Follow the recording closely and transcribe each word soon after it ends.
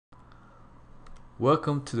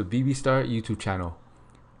Welcome to the BB Star YouTube channel.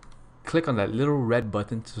 Click on that little red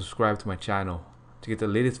button to subscribe to my channel to get the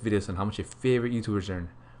latest videos on how much your favorite YouTubers earn.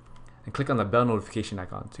 And click on the bell notification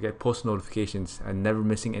icon to get post notifications and never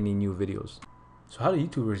missing any new videos. So how do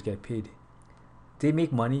YouTubers get paid? They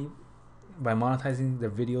make money by monetizing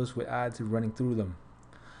their videos with ads running through them.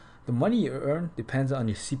 The money you earn depends on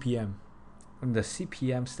your CPM. And the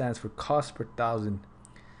CPM stands for cost per thousand.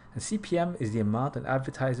 And CPM is the amount an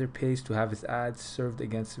advertiser pays to have his ads served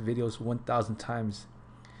against videos 1,000 times.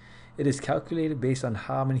 It is calculated based on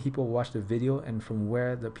how many people watch the video and from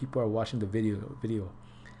where the people are watching the video.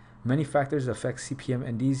 Many factors affect CPM,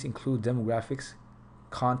 and these include demographics,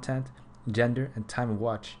 content, gender, and time of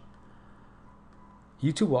watch.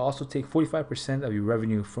 YouTube will also take 45% of your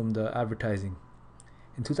revenue from the advertising.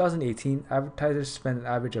 In 2018, advertisers spent an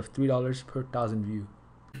average of $3 per thousand views.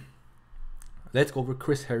 Let's go over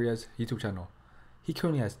Chris Heria's YouTube channel. He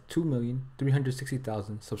currently has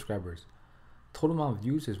 2,360,000 subscribers. Total amount of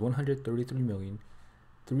views is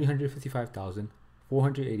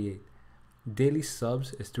 133,355,488. Daily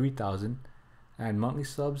subs is 3,000 and monthly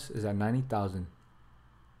subs is at 90,000.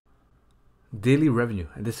 Daily revenue,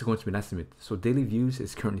 and this is going to be an estimate. So daily views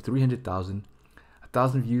is currently 300,000.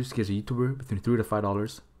 1,000 views gives a YouTuber between $3 to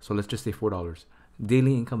 $5. So let's just say $4.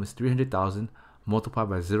 Daily income is 300,000 multiplied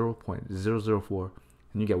by 0.004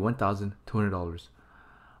 and you get $1,200.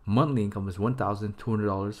 Monthly income is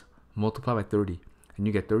 $1,200 multiplied by 30 and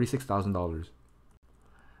you get $36,000.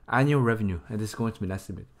 Annual revenue, and this is going to be an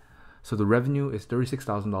estimate. So the revenue is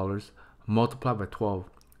 $36,000 multiplied by 12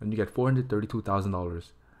 and you get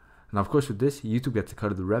 $432,000. Now of course with this, YouTube gets a cut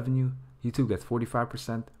of the revenue, YouTube gets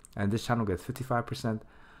 45% and this channel gets 55%.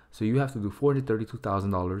 So you have to do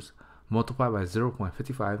 $432,000 multiplied by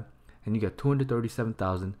 0.55 and you get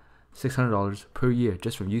 $237,600 per year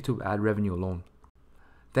just from YouTube ad revenue alone.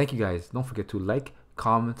 Thank you guys. Don't forget to like,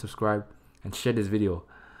 comment, subscribe, and share this video.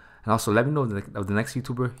 And also let me know of the next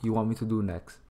YouTuber you want me to do next.